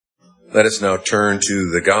Let us now turn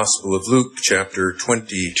to the Gospel of Luke, chapter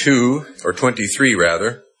 22, or 23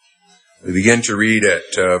 rather. We begin to read at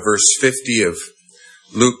verse 50 of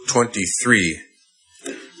Luke 23,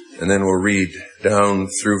 and then we'll read down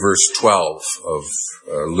through verse 12 of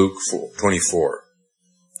Luke 24.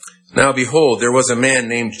 Now behold, there was a man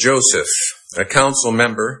named Joseph, a council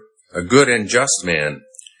member, a good and just man.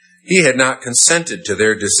 He had not consented to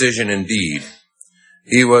their decision indeed.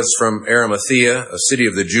 He was from Arimathea, a city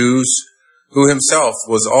of the Jews, who himself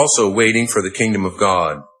was also waiting for the kingdom of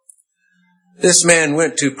God. This man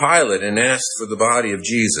went to Pilate and asked for the body of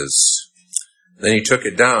Jesus. Then he took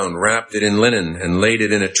it down, wrapped it in linen, and laid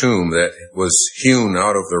it in a tomb that was hewn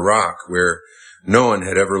out of the rock where no one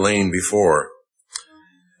had ever lain before.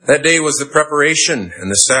 That day was the preparation, and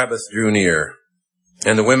the Sabbath drew near.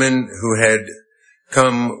 And the women who had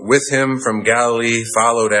come with him from Galilee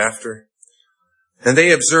followed after. And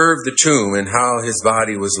they observed the tomb and how his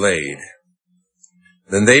body was laid.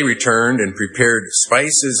 Then they returned and prepared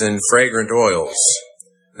spices and fragrant oils.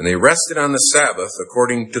 And they rested on the Sabbath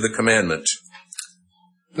according to the commandment.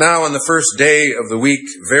 Now on the first day of the week,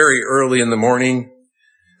 very early in the morning,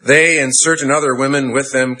 they and certain other women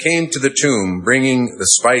with them came to the tomb, bringing the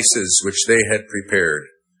spices which they had prepared.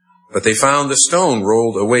 But they found the stone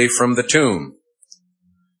rolled away from the tomb.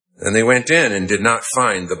 And they went in and did not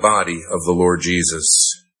find the body of the Lord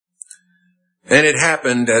Jesus. And it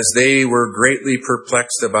happened, as they were greatly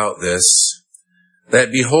perplexed about this,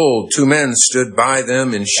 that behold, two men stood by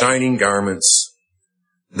them in shining garments.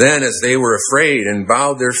 Then, as they were afraid and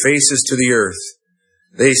bowed their faces to the earth,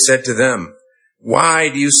 they said to them, "Why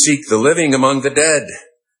do you seek the living among the dead?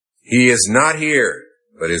 He is not here,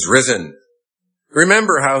 but is risen.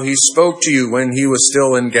 Remember how he spoke to you when he was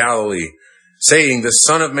still in Galilee, saying, the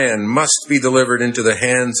Son of Man must be delivered into the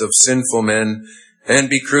hands of sinful men and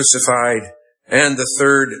be crucified, and the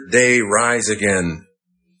third day rise again."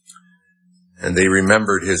 And they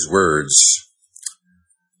remembered his words.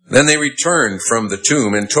 Then they returned from the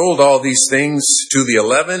tomb and told all these things to the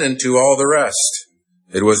 11 and to all the rest.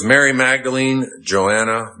 It was Mary Magdalene,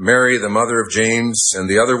 Joanna, Mary the mother of James, and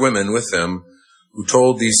the other women with them, who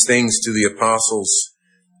told these things to the apostles.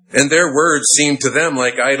 And their words seemed to them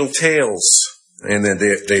like idle tales, and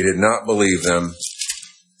they did not believe them.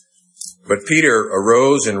 But Peter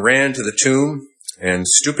arose and ran to the tomb, and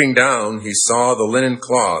stooping down, he saw the linen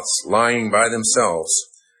cloths lying by themselves.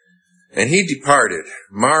 And he departed,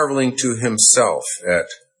 marveling to himself at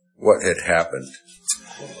what had happened.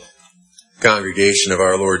 Congregation of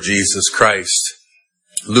our Lord Jesus Christ,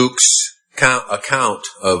 Luke's account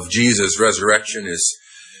of Jesus' resurrection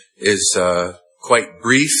is quite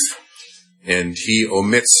brief, and he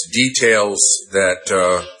omits details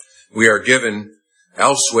that we are given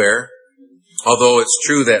elsewhere, although it's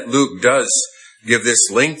true that Luke does give this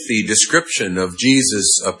lengthy description of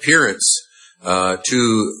Jesus' appearance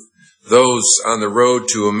to those on the road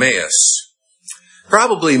to Emmaus.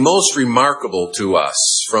 Probably most remarkable to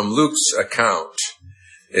us from Luke's account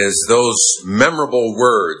is those memorable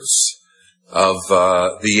words of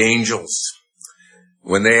the angels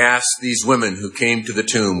when they asked these women who came to the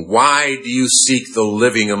tomb, "Why do you seek the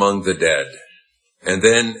living among the dead? And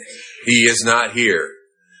then he is not here,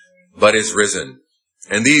 but is risen."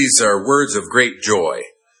 And these are words of great joy.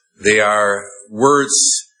 They are words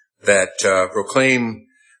that proclaim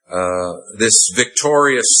this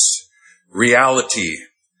victorious reality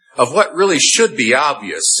of what really should be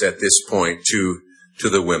obvious at this point to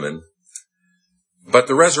the women. But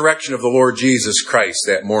the resurrection of the Lord Jesus Christ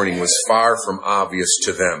that morning was far from obvious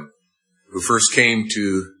to them who first came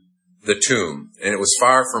to the tomb. And it was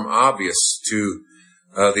far from obvious to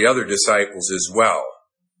the other disciples as well.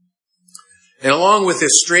 And along with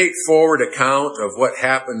this straightforward account of what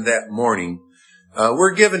happened that morning,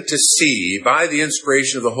 we're given to see, by the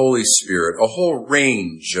inspiration of the Holy Spirit, a whole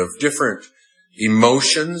range of different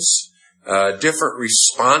emotions, different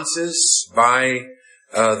responses by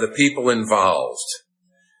the people involved.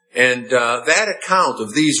 And that account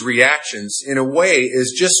of these reactions, in a way,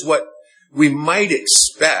 is just what we might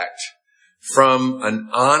expect from an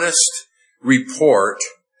honest report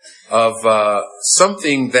of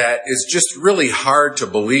something that is just really hard to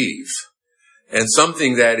believe, and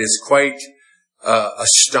something that is quite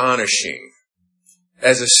astonishing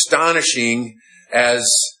as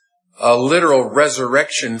a literal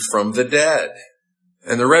resurrection from the dead,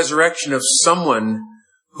 and the resurrection of someone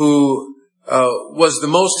who was the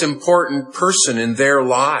most important person in their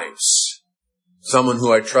lives, someone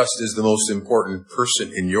who I trust is the most important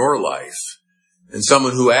person in your life, and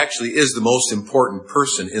someone who actually is the most important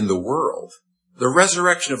person in the world. The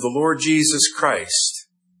resurrection of the Lord Jesus Christ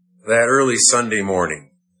that early Sunday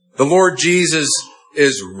morning. The Lord Jesus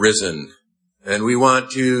is risen. And we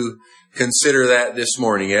want to consider that this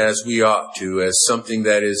morning, as we ought to, as something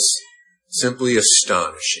that is simply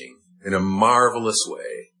astonishing in a marvelous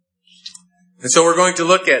way. And so we're going to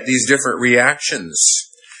look at these different reactions,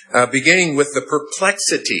 beginning with the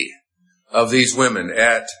perplexity of these women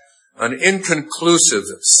at an inconclusive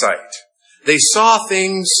sight. They saw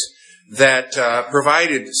things that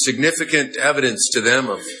provided significant evidence to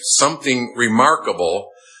them of something remarkable,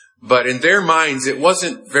 but in their minds it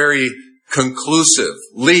wasn't very conclusive,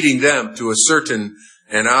 leading them to a certain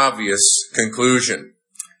and obvious conclusion.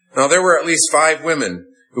 Now, there were at least 5 women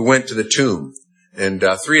who went to the tomb, and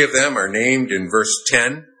 3 of them are named in verse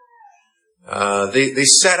 10. They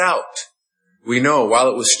set out, we know, while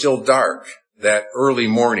it was still dark, that early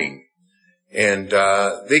morning. And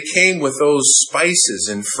they came with those spices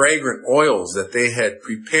and fragrant oils that they had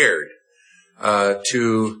prepared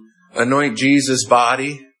to anoint Jesus'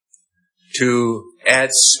 body, to add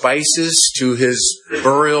spices to his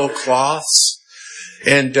burial cloths.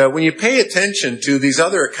 And when you pay attention to these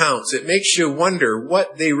other accounts, it makes you wonder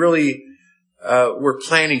what they really were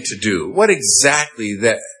planning to do. What exactly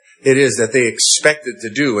that it is that they expected to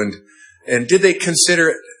do. And did they consider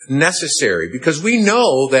it necessary? Because we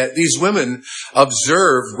know that these women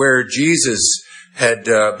observed where Jesus had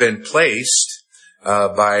been placed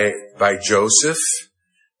by Joseph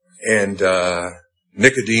and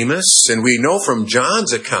Nicodemus, and we know from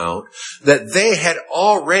John's account that they had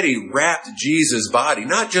already wrapped Jesus' body,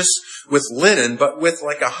 not just with linen, but with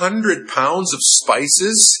like 100 pounds of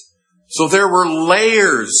spices. So there were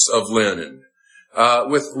layers of linen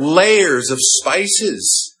with layers of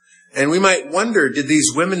spices. And we might wonder, did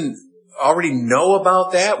these women already know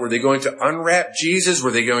about that? Were they going to unwrap Jesus?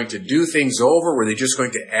 Were they going to do things over? Were they just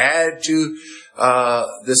going to add to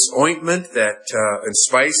this ointment and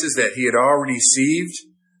spices that he had already received?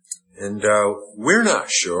 And we're not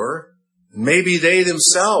sure. Maybe they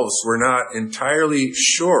themselves were not entirely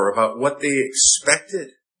sure about what they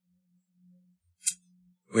expected.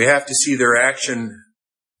 We have to see their action,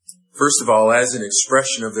 first of all, as an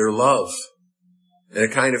expression of their love and a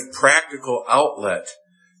kind of practical outlet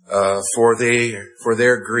for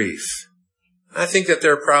their grief. I think that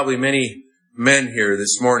there are probably many men here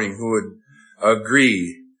this morning who would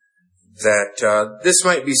agree that this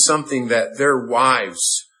might be something that their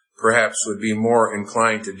wives perhaps would be more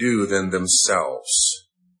inclined to do than themselves.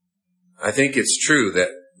 I think it's true that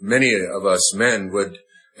many of us men would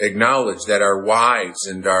acknowledge that our wives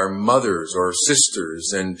and our mothers or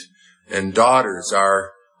sisters and daughters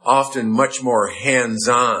are often much more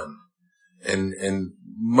hands-on and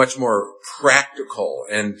much more practical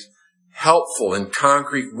and helpful in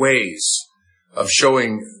concrete ways of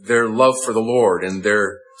showing their love for the Lord and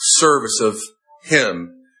their service of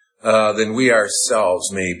Him than we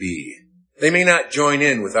ourselves may be. They may not join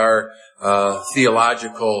in with our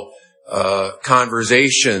theological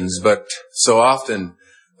conversations, but so often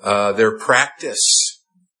their practice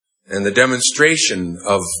and the demonstration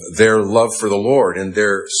of their love for the Lord and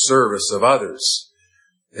their service of others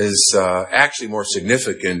is actually more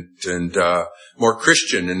significant and more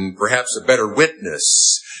Christian and perhaps a better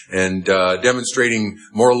witness and demonstrating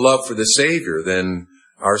more love for the Savior than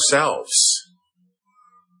ourselves.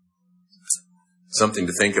 Something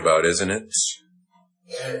to think about, isn't it?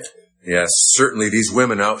 Yes, certainly these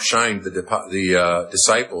women outshined the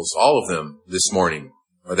disciples, all of them, this morning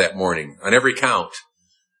or that morning, on every count.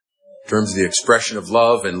 In terms of the expression of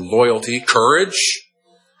love and loyalty, courage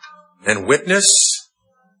and witness,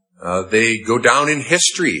 they go down in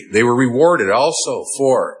history. They were rewarded also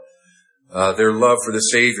for their love for the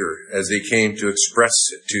Savior as they came to express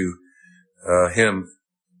it to Him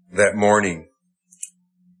that morning.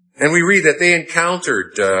 And we read that they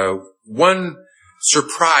encountered one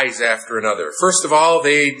surprise after another. First of all,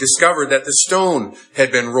 they discovered that the stone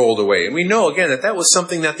had been rolled away. And we know, again, that was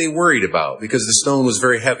something that they worried about because the stone was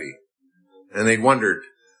very heavy. And they wondered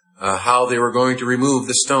how they were going to remove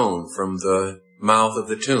the stone from the mouth of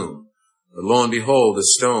the tomb. But lo and behold, the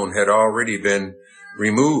stone had already been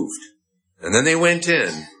removed. And then they went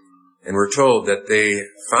in and were told that they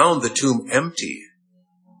found the tomb empty.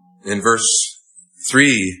 In verse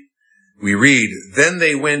 3, we read, "Then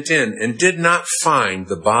they went in and did not find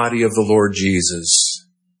the body of the Lord Jesus."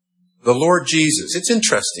 The Lord Jesus. It's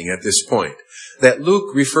interesting at this point that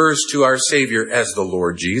Luke refers to our Savior as the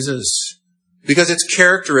Lord Jesus, because it's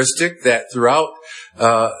characteristic that throughout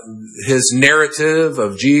his narrative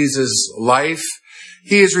of Jesus' life,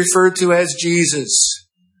 he is referred to as Jesus.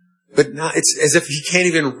 But it's as if he can't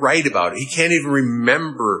even write about it. He can't even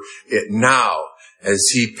remember it now as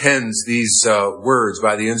he pens these words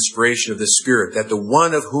by the inspiration of the Spirit, that the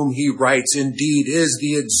one of whom he writes indeed is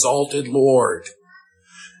the exalted Lord.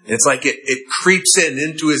 It's like it creeps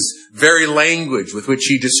into his very language with which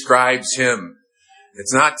he describes him.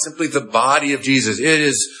 It's not simply the body of Jesus. It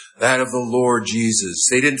is that of the Lord Jesus.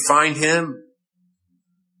 They didn't find him.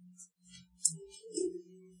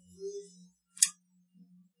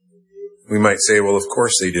 We might say, well, of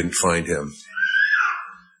course they didn't find him,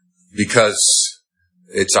 because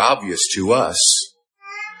it's obvious to us.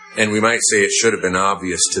 And we might say it should have been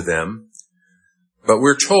obvious to them. But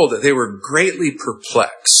we're told that they were greatly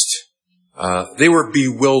perplexed. They were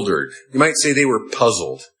bewildered. You might say they were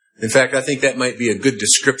puzzled. In fact, I think that might be a good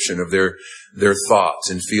description of their thoughts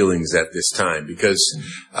and feelings at this time. Because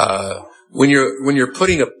when you're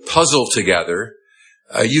putting a puzzle together,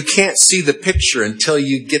 you can't see the picture until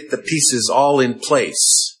you get the pieces all in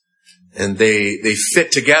place. And they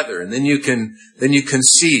fit together. And then you can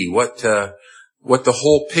see what the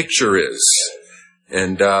whole picture is.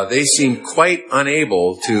 And they seem quite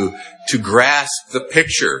unable to grasp the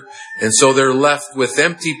picture. And so they're left with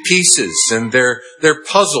empty pieces, and they're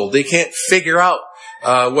puzzled. They can't figure out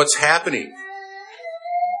what's happening.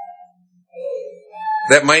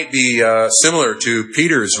 That might be similar to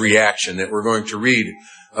Peter's reaction that we're going to read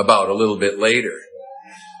about a little bit later.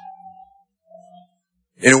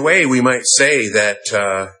 In a way, we might say that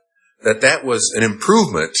that was an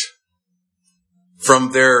improvement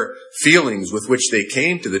from their feelings with which they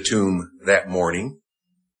came to the tomb that morning,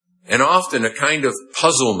 and often a kind of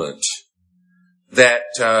puzzlement that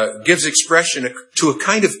gives expression to a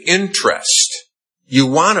kind of interest. You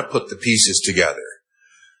want to put the pieces together.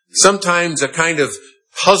 Sometimes a kind of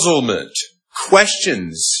puzzlement,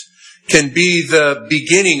 questions, can be the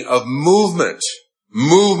beginning of movement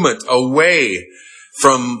away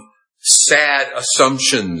from sad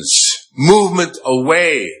assumptions, movement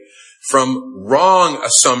away from wrong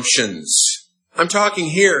assumptions. I'm talking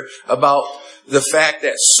here about the fact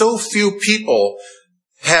that so few people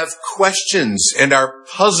have questions and are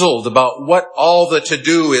puzzled about what all the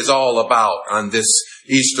to-do is all about on this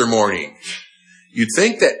Easter morning. You'd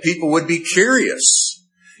think that people would be curious.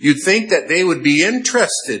 You'd think that they would be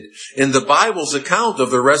interested in the Bible's account of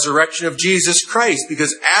the resurrection of Jesus Christ,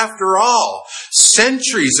 because after all,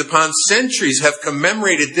 centuries upon centuries have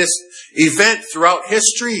commemorated this event throughout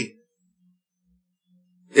history.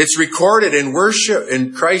 It's recorded in worship,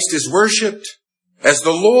 and Christ is worshipped as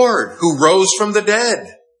the Lord who rose from the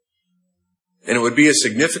dead. And it would be a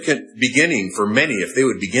significant beginning for many if they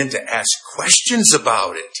would begin to ask questions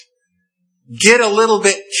about it. Get a little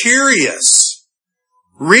bit curious.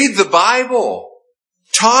 Read the Bible.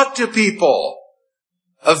 Talk to people.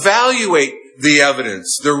 Evaluate the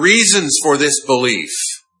evidence, the reasons for this belief.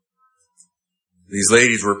 These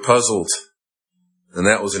ladies were puzzled. And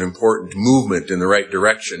that was an important movement in the right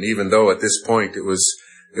direction, even though at this point it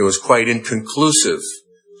was quite inconclusive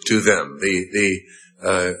to them. They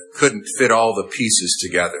couldn't fit all the pieces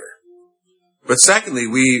together. But secondly,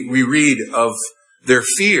 we read of their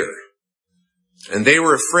fear. And they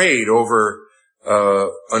were afraid over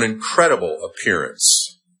an incredible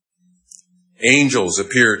appearance. Angels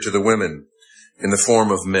appeared to the women in the form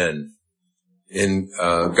of men, in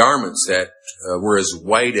garments that were as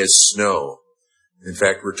white as snow. In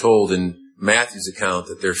fact, we're told in Matthew's account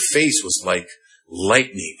that their face was like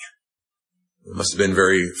lightning. It must have been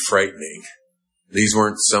very frightening. These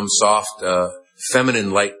weren't some soft,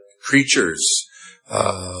 feminine-like creatures.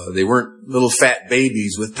 They weren't little fat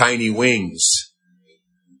babies with tiny wings.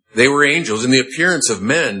 They were angels in the appearance of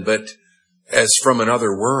men, but as from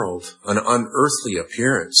another world, an unearthly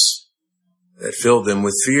appearance that filled them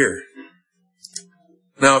with fear.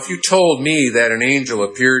 Now, if you told me that an angel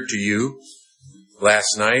appeared to you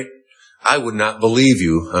last night, I would not believe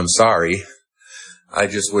you. I'm sorry. I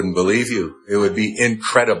just wouldn't believe you. It would be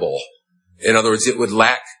incredible. In other words, it would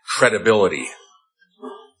lack credibility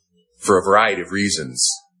for a variety of reasons.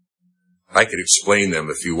 I could explain them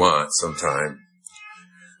if you want sometime.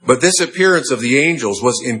 But this appearance of the angels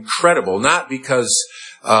was incredible, not because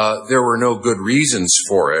there were no good reasons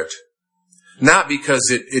for it, not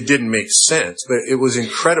because it didn't make sense, but it was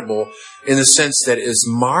incredible in the sense that it is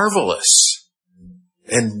marvelous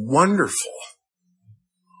and wonderful.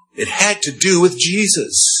 It had to do with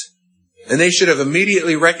Jesus. And they should have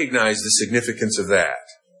immediately recognized the significance of that.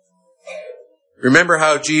 Remember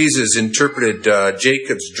how Jesus interpreted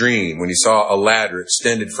Jacob's dream when he saw a ladder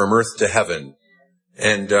extended from earth to heaven.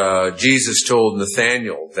 And Jesus told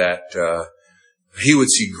Nathanael that he would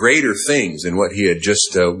see greater things than what he had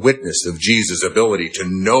just witnessed of Jesus' ability to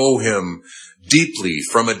know him deeply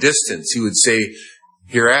from a distance. He would say,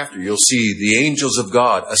 Hereafter, you'll see the angels of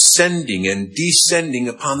God ascending and descending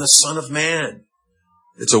upon the Son of Man.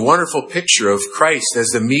 It's a wonderful picture of Christ as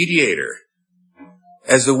the mediator,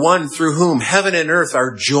 as the one through whom heaven and earth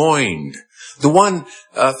are joined, the one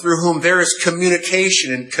through whom there is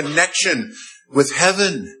communication and connection with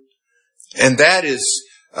heaven. And that is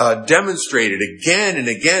demonstrated again and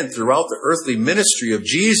again throughout the earthly ministry of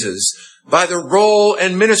Jesus by the role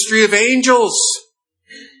and ministry of angels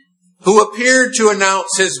who appeared to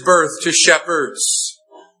announce his birth to shepherds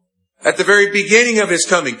at the very beginning of his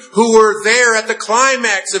coming, who were there at the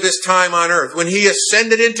climax of his time on earth when he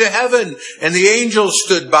ascended into heaven, and the angels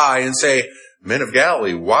stood by and say, "Men of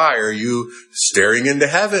Galilee, why are you staring into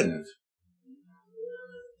heaven?"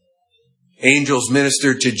 Angels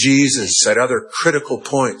ministered to Jesus at other critical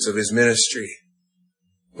points of his ministry,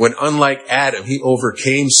 when, unlike Adam, he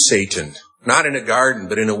overcame Satan, not in a garden,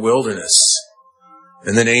 but in a wilderness.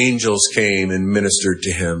 And then angels came and ministered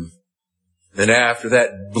to him. And after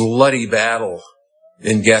that bloody battle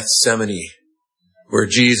in Gethsemane, where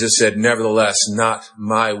Jesus said, "Nevertheless, not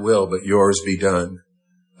my will, but yours be done,"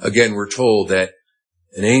 again, we're told that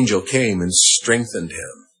an angel came and strengthened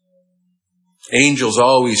him. Angels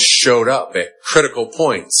always showed up at critical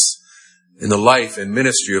points in the life and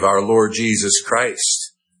ministry of our Lord Jesus Christ.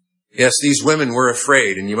 Yes, these women were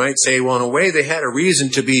afraid, and you might say, well, in a way, they had a reason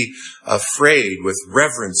to be afraid with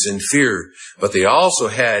reverence and fear, but they also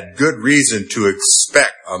had good reason to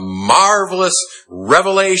expect a marvelous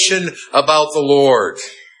revelation about the Lord,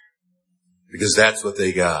 because that's what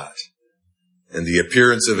they got. And the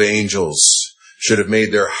appearance of angels should have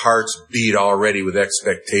made their hearts beat already with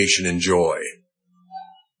expectation and joy.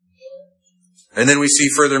 And then we see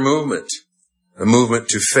further movement, a movement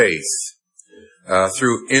to faith.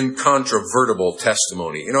 Through incontrovertible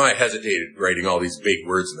testimony. You know, I hesitated writing all these big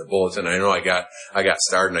words in the bulletin. I know I got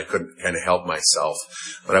started and I couldn't kind of help myself,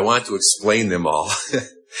 but I want to explain them all.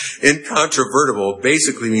 Incontrovertible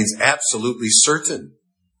basically means absolutely certain.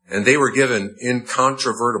 And they were given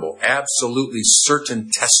incontrovertible, absolutely certain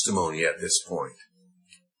testimony at this point.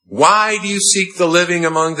 "Why do you seek the living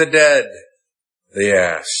among the dead?" they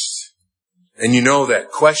asked. And you know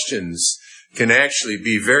that questions can actually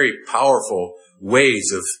be very powerful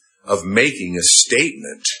ways of making a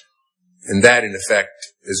statement. And that, in effect,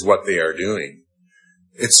 is what they are doing.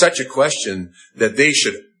 It's such a question that they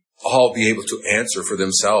should all be able to answer for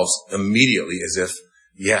themselves immediately, as if,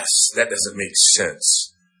 yes, that doesn't make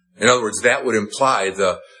sense. In other words, that would imply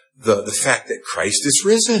the fact that Christ is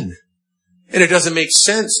risen. And it doesn't make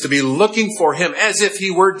sense to be looking for him as if he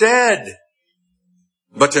were dead.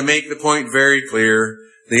 But to make the point very clear,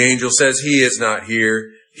 the angel says he is not here.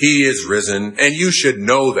 He is risen, and you should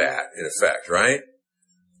know that, in effect, right?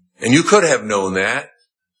 And you could have known that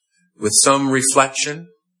with some reflection.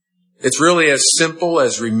 It's really as simple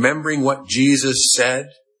as remembering what Jesus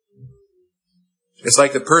said. It's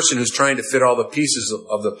like the person who's trying to fit all the pieces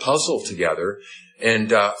of the puzzle together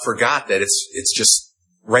and forgot that it's just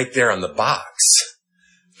right there on the box.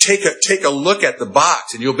 Take a look at the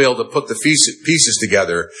box, and you'll be able to put the pieces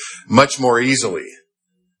together much more easily.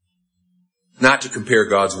 Not to compare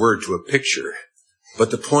God's word to a picture,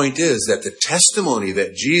 but the point is that the testimony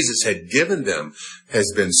that Jesus had given them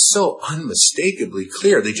has been so unmistakably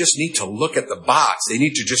clear. They just need to look at the box. They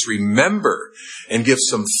need to just remember and give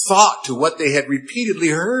some thought to what they had repeatedly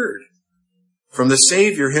heard from the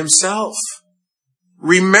Savior himself.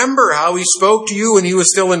 Remember how he spoke to you when he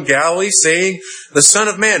was still in Galilee, saying, "The Son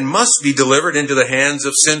of Man must be delivered into the hands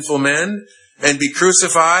of sinful men and be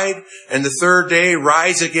crucified, and the third day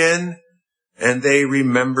rise again." And they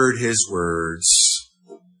remembered his words.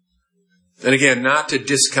 And again, not to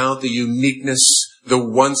discount the uniqueness, the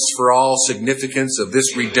once-for-all significance of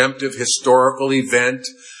this redemptive historical event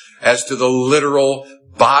as to the literal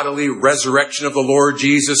bodily resurrection of the Lord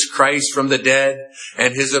Jesus Christ from the dead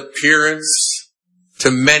and his appearance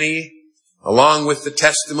to many, along with the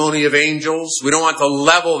testimony of angels. We don't want to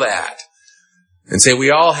level that and say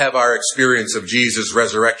we all have our experience of Jesus'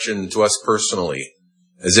 resurrection to us personally,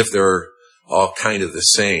 as if they're all kind of the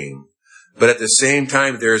same. But at the same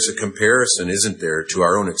time, there's a comparison, isn't there, to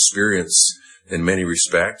our own experience in many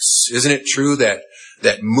respects? Isn't it true that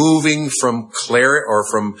moving from clarity or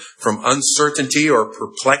from uncertainty or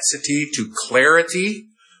perplexity to clarity,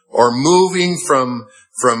 or moving from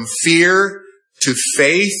fear to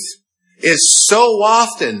faith, is so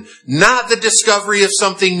often not the discovery of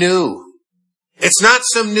something new. It's not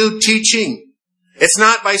some new teaching. It's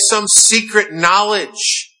not by some secret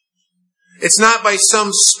knowledge. It's not by some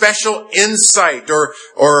special insight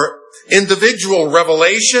or individual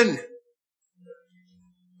revelation,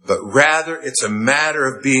 but rather it's a matter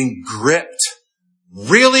of being gripped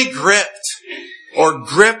really gripped or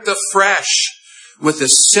gripped afresh with the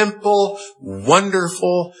simple,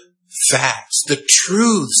 wonderful facts, the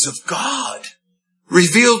truths of God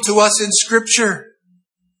revealed to us in Scripture.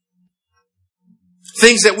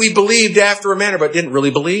 Things that we believed after a manner but didn't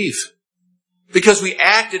really believe. Because we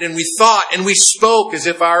acted and we thought and we spoke as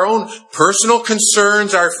if our own personal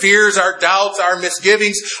concerns, our fears, our doubts, our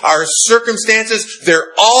misgivings, our circumstances,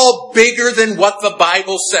 they're all bigger than what the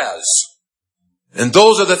Bible says. And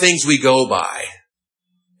those are the things we go by.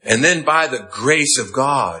 And then by the grace of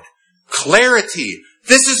God, clarity.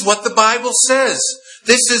 This is what the Bible says.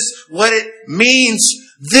 This is what it means.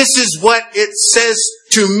 This is what it says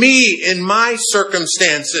to me in my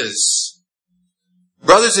circumstances.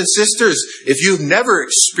 Brothers and sisters, if you've never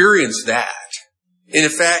experienced that, and in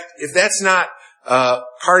fact, if that's not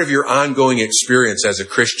part of your ongoing experience as a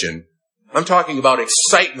Christian, I'm talking about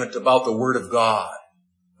excitement about the Word of God.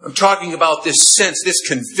 I'm talking about this sense, this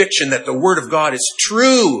conviction that the Word of God is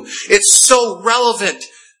true. It's so relevant.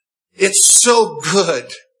 It's so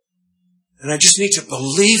good. And I just need to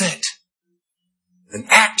believe it and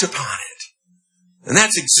act upon it. And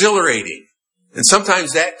that's exhilarating. And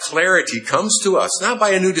sometimes that clarity comes to us, not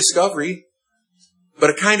by a new discovery, but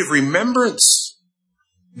a kind of remembrance.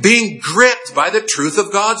 Being gripped by the truth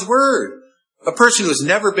of God's Word. A person who has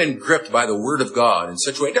never been gripped by the Word of God in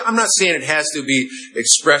such a way, I'm not saying it has to be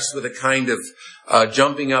expressed with a kind of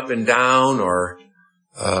jumping up and down or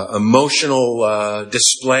emotional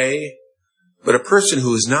display, but a person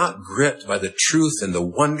who is not gripped by the truth and the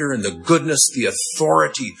wonder and the goodness, the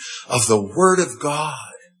authority of the Word of God.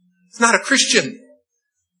 It's not a Christian.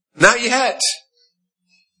 Not yet.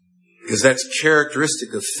 Because that's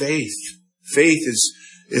characteristic of faith. Faith is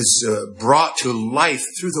brought to life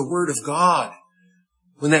through the Word of God.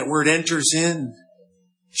 When that Word enters in,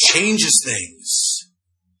 changes things.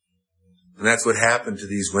 And that's what happened to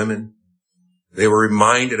these women. They were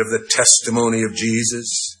reminded of the testimony of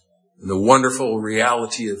Jesus and the wonderful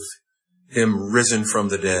reality of Him risen from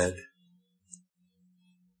the dead.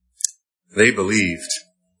 They believed.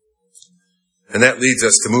 And that leads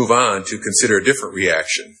us to move on to consider a different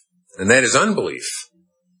reaction. And that is unbelief.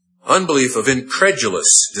 Unbelief of incredulous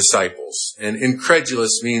disciples. And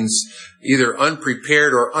incredulous means either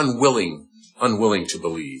unprepared or unwilling to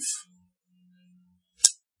believe.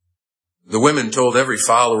 The women told every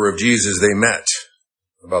follower of Jesus they met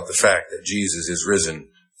about the fact that Jesus is risen.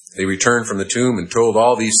 They returned from the tomb and told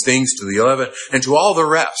all these things to the 11 and to all the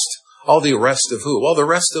rest. All the rest of who? Well, the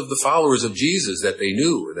rest of the followers of Jesus that they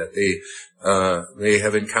knew or that they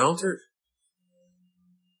have encountered.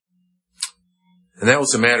 And that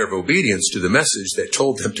was a matter of obedience to the message that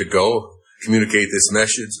told them to go communicate this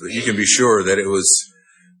message. But you can be sure that it was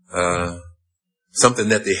something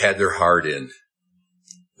that they had their heart in.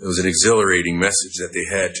 It was an exhilarating message that they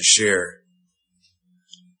had to share.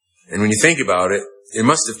 And when you think about it, it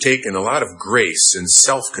must have taken a lot of grace and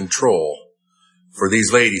self-control for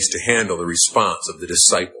these ladies to handle the response of the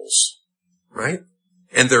disciples, right?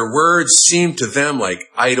 And their words seemed to them like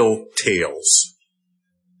idle tales,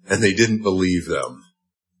 and they didn't believe them.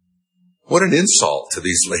 What an insult to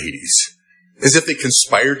these ladies, as if they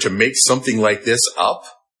conspired to make something like this up.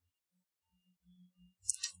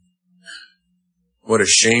 What a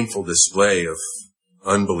shameful display of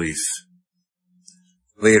unbelief.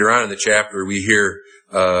 Later on in the chapter, we hear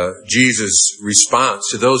Jesus' response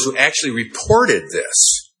to those who actually reported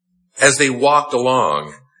this as they walked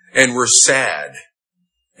along and were sad.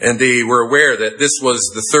 And they were aware that this was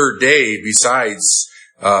the third day besides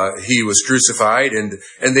he was crucified. And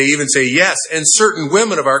they even say, yes, and certain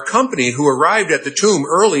women of our company who arrived at the tomb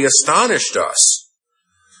early astonished us.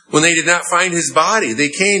 When they did not find his body, they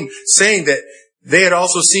came saying that they had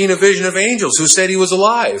also seen a vision of angels who said he was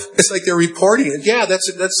alive. It's like they're reporting it. Yeah,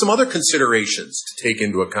 that's some other considerations to take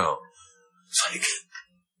into account. It's like,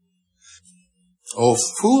 oh,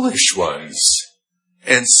 foolish ones,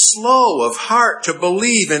 and slow of heart to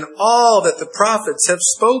believe in all that the prophets have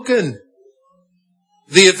spoken.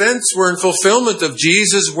 The events were in fulfillment of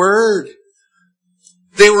Jesus' word.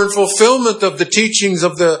 They were in fulfillment of the teachings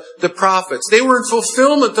of the prophets. They were in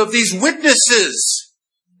fulfillment of these witnesses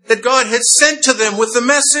that God had sent to them with the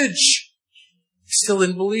message. They still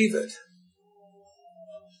didn't believe it.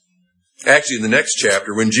 Actually, in the next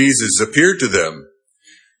chapter, when Jesus appeared to them,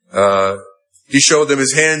 he showed them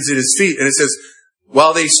his hands and his feet. And it says,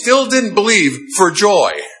 while they still didn't believe for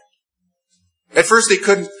joy. At first they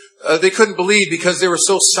couldn't believe because they were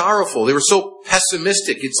so sorrowful. They were so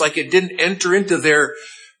pessimistic. It's like it didn't enter into their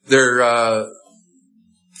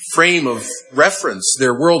frame of reference,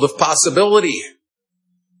 their world of possibility.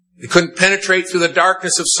 They couldn't penetrate through the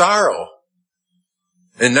darkness of sorrow.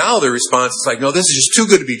 And now their response is like, no, this is just too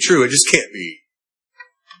good to be true. It just can't be.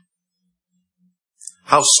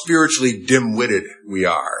 How spiritually dim-witted we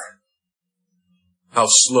are. How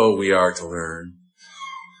slow we are to learn.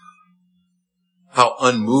 How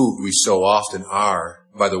unmoved we so often are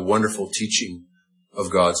by the wonderful teaching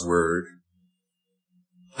of God's Word.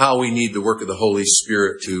 How we need the work of the Holy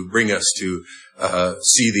Spirit to bring us to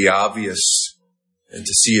see the obvious and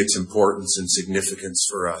to see its importance and significance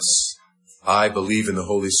for us. I believe in the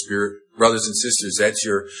Holy Spirit. Brothers and sisters,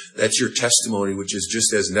 that's your testimony, which is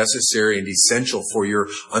just as necessary and essential for your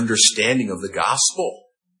understanding of the gospel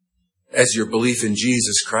as your belief in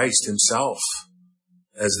Jesus Christ himself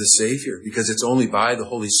as the Savior, because it's only by the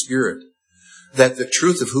Holy Spirit that the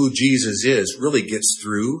truth of who Jesus is really gets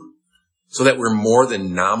through, so that we're more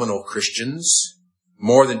than nominal Christians,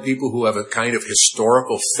 more than people who have a kind of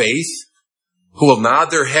historical faith, who will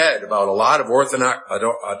nod their head about a lot of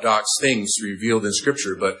orthodox things revealed in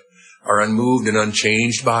Scripture, but are unmoved and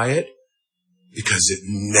unchanged by it because it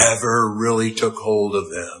never really took hold of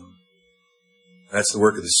them. That's the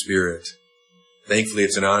work of the Spirit. Thankfully,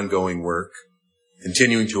 it's an ongoing work,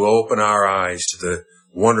 continuing to open our eyes to the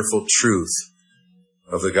wonderful truth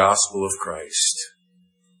of the gospel of Christ.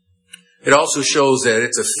 It also shows that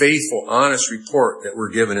it's a faithful, honest report that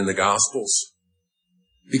we're given in the Gospels.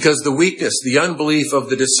 Because the weakness, the unbelief of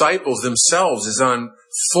the disciples themselves is on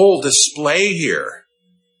full display here.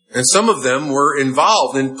 And some of them were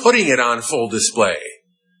involved in putting it on full display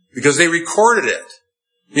because they recorded it.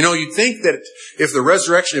 You know, you'd think that if the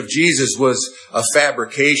resurrection of Jesus was a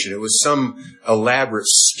fabrication, it was some elaborate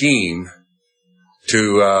scheme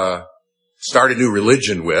to start a new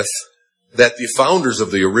religion with, that the founders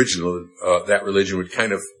of the original, that religion would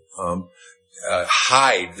kind of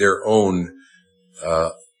hide their own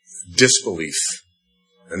disbelief.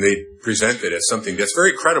 And they present it as something that's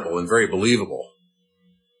very credible and very believable.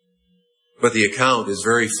 But the account is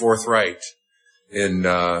very forthright in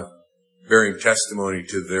bearing testimony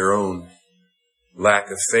to their own lack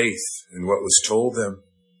of faith in what was told them.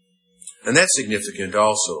 And that's significant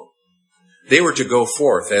also. They were to go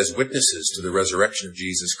forth as witnesses to the resurrection of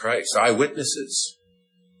Jesus Christ, eyewitnesses.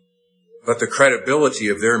 But the credibility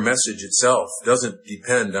of their message itself doesn't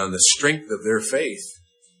depend on the strength of their faith,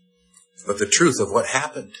 but the truth of what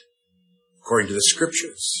happened, according to the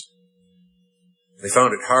Scriptures. They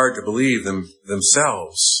found it hard to believe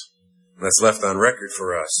themselves. That's left on record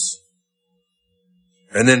for us.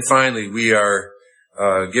 And then finally, we are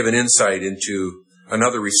given insight into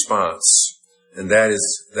another response, and that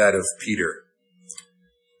is that of Peter.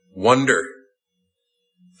 Wonder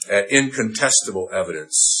at incontestable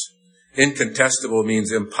evidence. Incontestable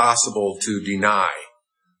means impossible to deny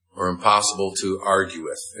or impossible to argue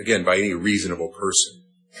with, again, by any reasonable person.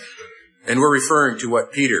 And we're referring to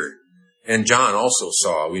what Peter and John also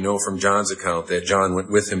saw. We know from John's account that John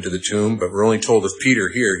went with him to the tomb, but we're only told of Peter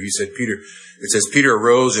here. It says, Peter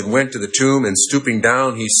arose and went to the tomb, and stooping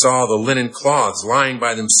down, he saw the linen cloths lying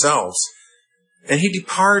by themselves. And he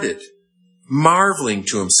departed, marveling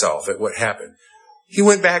to himself at what happened. He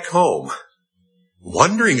went back home,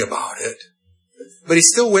 wondering about it, but he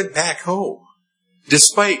still went back home,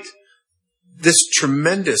 despite this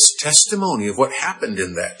tremendous testimony of what happened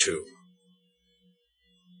in that tomb.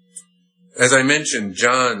 As I mentioned,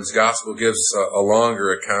 John's gospel gives a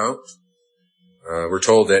longer account. We're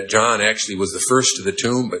told that John actually was the first to the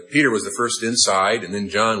tomb, but Peter was the first inside, and then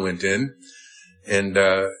John went in. And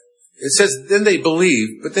it says, then they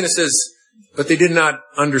believed, but then it says, but they did not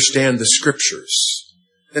understand the Scriptures.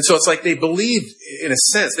 And so it's like they believed, in a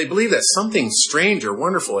sense, they believed that something strange or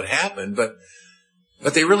wonderful had happened, but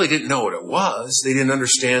they really didn't know what it was. They didn't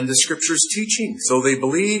understand the Scriptures' teaching. So they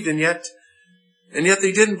believed, and yet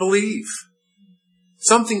they didn't believe.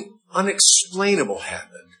 Something unexplainable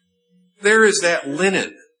happened. There is that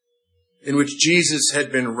linen in which Jesus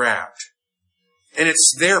had been wrapped, and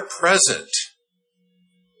it's there present,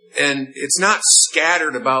 and it's not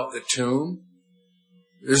scattered about the tomb.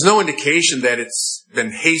 There's no indication that it's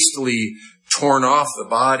been hastily torn off the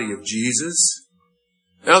body of Jesus.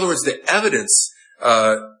 In other words, the evidence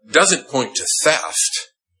doesn't point to theft.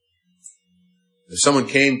 If someone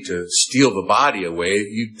came to steal the body away,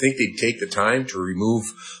 you'd think they'd take the time to remove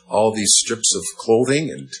all these strips of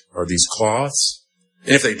clothing or these cloths.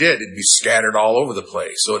 And if they did, it'd be scattered all over the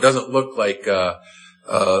place. So it doesn't look like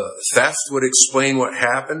theft would explain what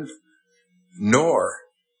happened, nor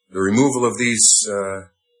the removal of these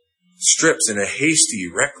strips in a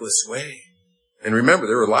hasty, reckless way. And remember,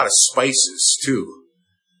 there were a lot of spices, too.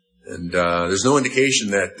 And there's no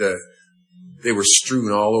indication that they were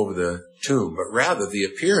strewn all over the tomb, but rather the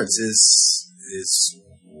appearance is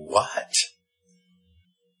what?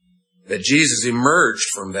 that Jesus emerged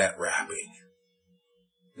from that wrapping.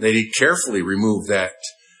 That he carefully removed that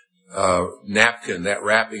napkin, that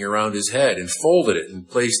wrapping around his head, and folded it and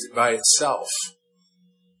placed it by itself.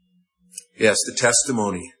 Yes, the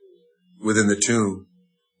testimony within the tomb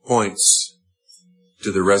points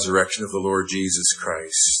to the resurrection of the Lord Jesus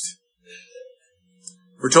Christ.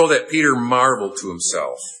 We're told that Peter marveled to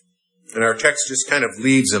himself, and our text just kind of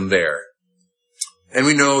leaves him there. And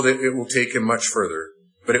we know that it will take him much further,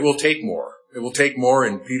 but it will take more. It will take more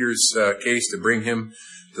in Peter's case to bring him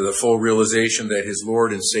to the full realization that his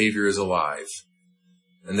Lord and Savior is alive.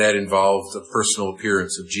 And that involved the personal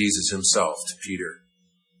appearance of Jesus himself to Peter.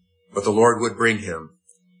 But the Lord would bring him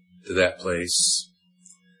to that place.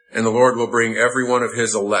 And the Lord will bring every one of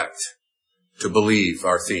his elect to believe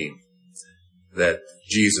our theme, that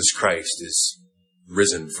Jesus Christ is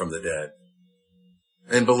risen from the dead.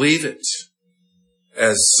 And believe it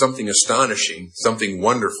as something astonishing, something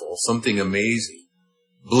wonderful, something amazing.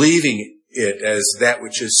 Believing it as that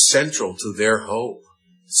which is central to their hope,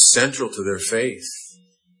 central to their faith,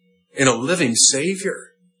 in a living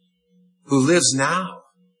Savior who lives now.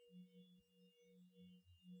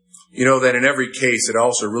 You know that in every case it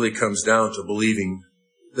also really comes down to believing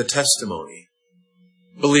the testimony,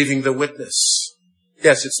 believing the witness.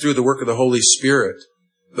 Yes, it's through the work of the Holy Spirit,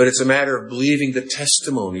 but it's a matter of believing the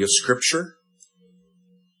testimony of Scripture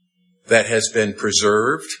that has been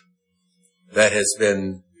preserved, that has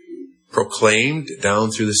been proclaimed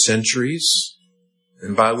down through the centuries,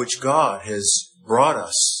 and by which God has brought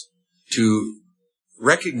us to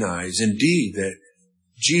recognize indeed that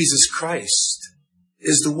Jesus Christ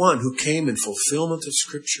is the one who came in fulfillment of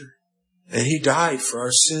Scripture, and he died for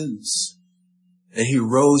our sins, and he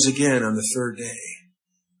rose again on the third day.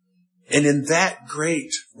 And in that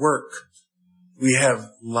great work, we have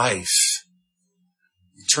life,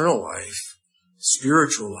 eternal life,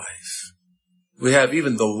 spiritual life. We have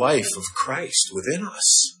even the life of Christ within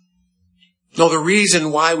us. No, the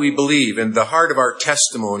reason why we believe, and the heart of our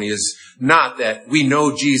testimony, is not that we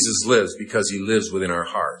know Jesus lives because he lives within our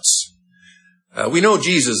hearts. We know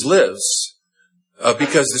Jesus lives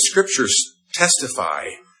because the Scriptures testify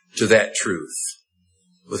to that truth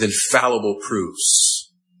with infallible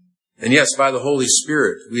proofs. And yes, by the Holy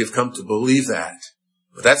Spirit, we have come to believe that.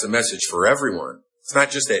 But that's a message for everyone. It's not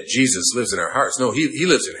just that Jesus lives in our hearts. No, he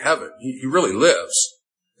lives in heaven. He really lives.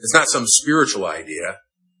 It's not some spiritual idea.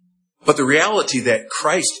 But the reality that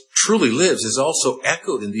Christ truly lives is also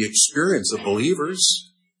echoed in the experience of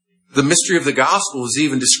believers. The mystery of the gospel is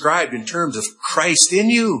even described in terms of Christ in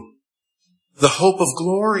you, the hope of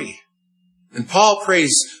glory. And Paul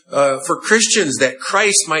prays for Christians that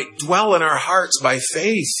Christ might dwell in our hearts by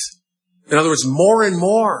faith. In other words, more and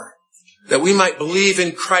more, that we might believe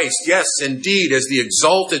in Christ, yes, indeed, as the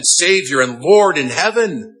exalted Savior and Lord in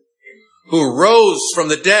heaven, who rose from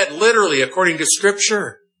the dead, literally, according to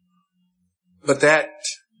Scripture. But that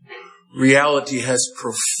reality has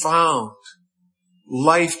profound,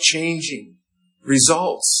 life-changing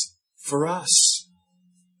results for us.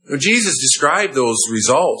 Now, Jesus described those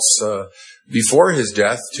results before his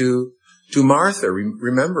death to Martha.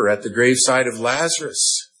 Remember, at the graveside of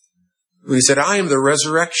Lazarus, when he said, "I am the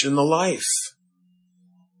resurrection and the life.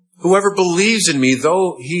 Whoever believes in me,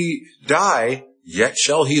 though he die, yet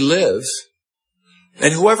shall he live.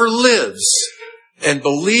 And whoever lives and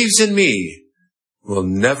believes in me will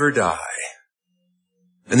never die."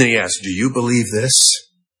 And then he asked, "Do you believe this?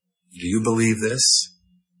 Do you believe this?"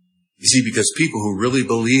 You see, because people who really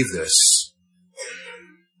believe this,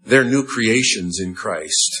 they're new creations in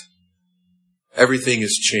Christ. Everything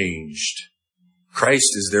is changed.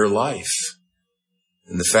 Christ is their life.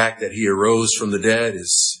 And the fact that he arose from the dead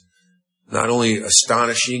is not only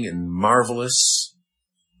astonishing and marvelous,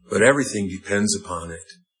 but everything depends upon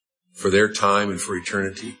it for their time and for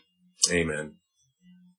eternity. Amen.